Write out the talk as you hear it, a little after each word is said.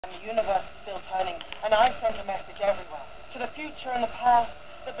And the universe is still turning, and I sent a message everywhere. To the future and the past,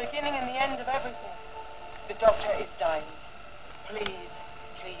 the beginning and the end of everything. The doctor is dying. Please,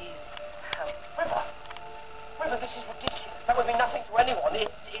 please, help. River, this is ridiculous. That would mean nothing to anyone.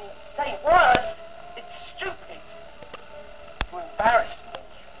 It's insane. Worse, it's stupid. You're embarrassing me.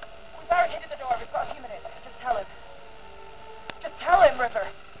 We barricaded the door. We've got a few minutes. Just tell him. Just tell him, River.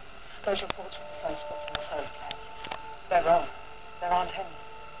 Those reports from the Facebook and the third classes. They're wrong. There aren't any.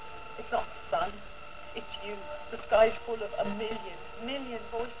 It's not the sun. It's you. The sky's full of a million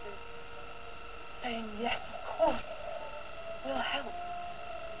voices saying, yes, of course, we'll help.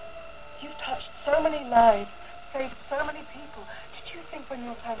 You've touched so many lives, saved so many people. Did you think when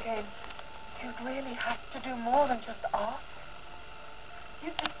your time came, you'd really have to do more than just ask?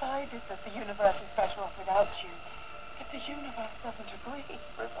 You've decided that the universe is better off without you, but the universe doesn't agree.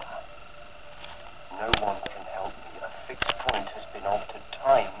 River, no one can help me. A fixed point has been altered.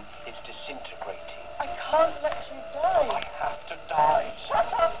 Time is disintegrating. I can't let you die. I have to die.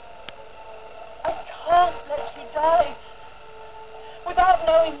 Shut up! I can't let you die without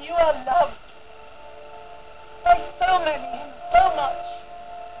knowing you are loved by so many and so much,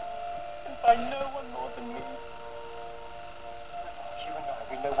 and by no one more than me. You and I,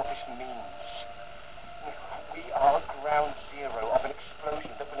 we know what this means. We are ground zero of an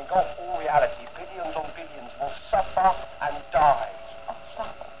explosion that will engulf all reality. Billions on billions will suffer and die. I'll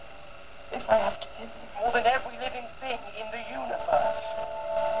suffer if I have to kill you. More than every living thing in the universe.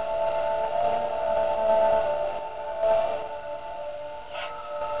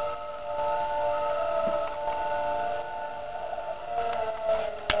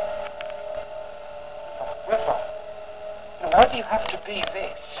 River, why do you have to be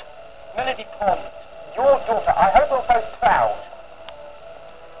this? Melody Pond, your daughter, I hope you're both proud.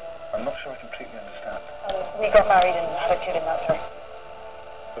 I'm not sure I completely understand. We got married and had a kid in that way.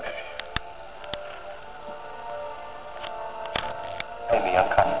 Amy,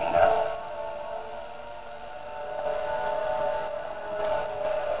 uncover me now.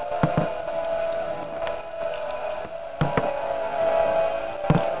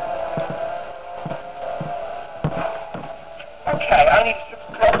 Okay, I need a strip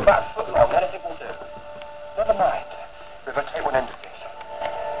of cloth about a foot long. Anything will do. Never mind. River, take one end of this.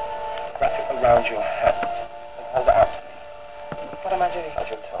 Wrap it around your hand and hold it out to me. What am I doing? As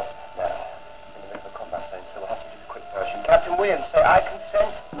you're told. Now, in the middle of a combat zone, so we'll have to do the quick version. Captain Williams, say, I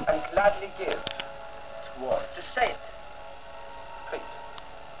consent and gladly give. To what? Just say it. Please.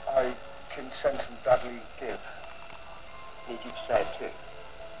 I consent and gladly give. Need you to say it too.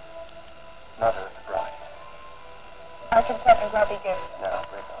 Mother of the bride. I consent and gladly give. Now,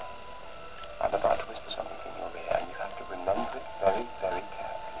 River, I'm about to whisper something in your ear, and you have to remember it very, very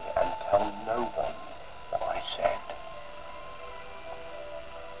carefully and tell no one